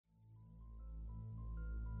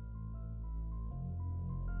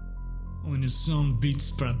Unison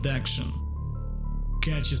Beats Production.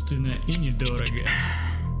 Качественно и недорого.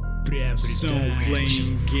 Приобретай.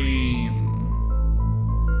 Playing game.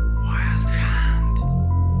 Wild Hunt.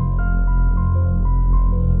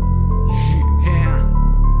 Yeah.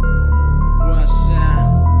 What's up?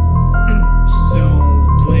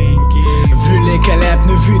 Playing game.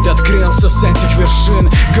 Великолепный вид открылся с этих вершин.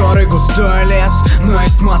 Горы, густой лес, но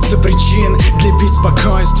есть масса причин для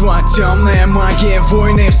беспокойства. Темная магия,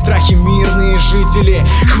 войны, в страхе мирные жители.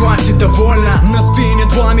 Хватит, довольно. На спине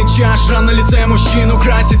два меча, шрам на лице мужчин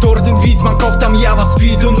украсит орден ведьмаков. Там я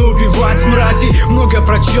воспитан убивать мразей. Много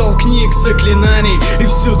прочел книг, заклинаний, и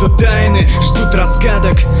всюду тайны ждут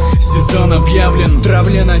разгадок. Сезон объявлен.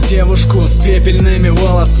 Травля на девушку с пепельными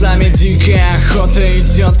волосами. Дикая охота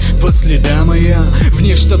идет по следам ее. В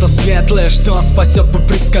них что-то светлое, что спасет по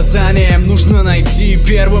предсказаниям. Нужно найти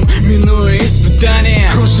первым, минуя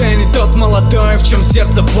испытания. Уже не тот молодой, в чем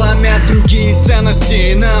сердце пламя. Другие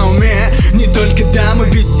ценности на уме. Не только дамы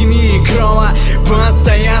без семьи и крова.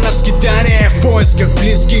 Постоянно в скитаниях, в поисках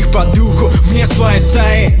близких по духу, вне своей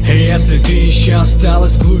стаи. И если ты еще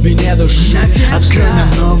осталась в глубине души, открой нам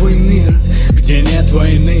новый мир, где нет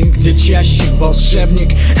войны, где чаще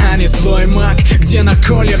волшебник, а не злой маг, где на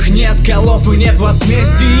кольях нет голов и нет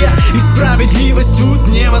возмездия. И справедливость тут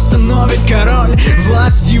не восстановит король.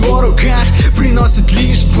 Власть в его руках приносит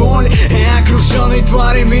лишь боль. И окруженный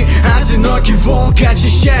тварями одинокий волк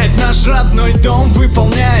очищает наш родной дом,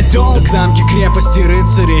 выполняет долг. Замки, крепости,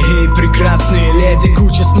 рыцари и прекрасные леди.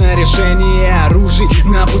 Куча снаряжений и оружий.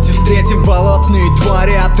 На пути встретим болотные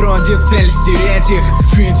твари, отродье, цель стереть их.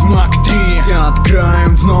 Ведьмак 3. Все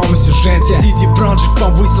откроем в новом сюжете. CD Projekt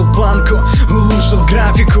повысил планку, улучшил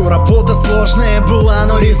графику. Работа сложная была,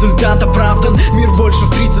 но результат оправдан. Мир больше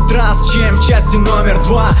в 30 раз, чем в части номер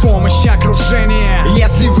 2. В помощь окружения,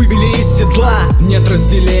 если выбили из седла. Нет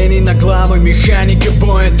разделений на главы, механика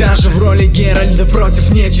боя. Даже в роли Геральда против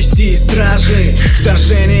нечисти и стражей.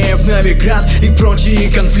 Вторжение в Новиград и прочие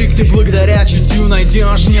конфликты. Благодаря чутью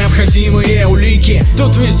найдешь необходимые улики.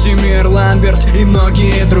 Тут Весемир, Ламберт и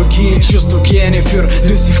многие другие. Чувства Кеннифер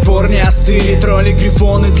до сих пор не остыли. Тролли,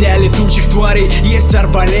 грифоны для летучих тварей. Есть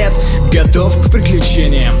арбалет, готов к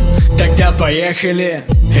приключениям. Тогда поехали.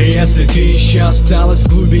 И если ты еще осталась в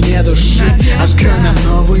глубине души, открой нам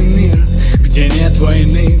новый мир, где нет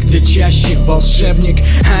войны, где чаще волшебник,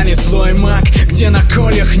 а не злой маг, где на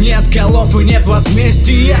кольях нет голов и нет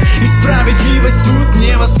возмездия. И справедливость тут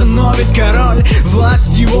не восстановит король.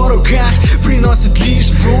 Власть в его руках приносит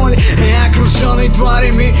лишь боль. И окруженный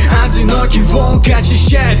тварями одинокий волк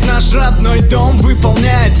очищает наш родной дом,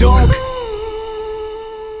 выполняет долг.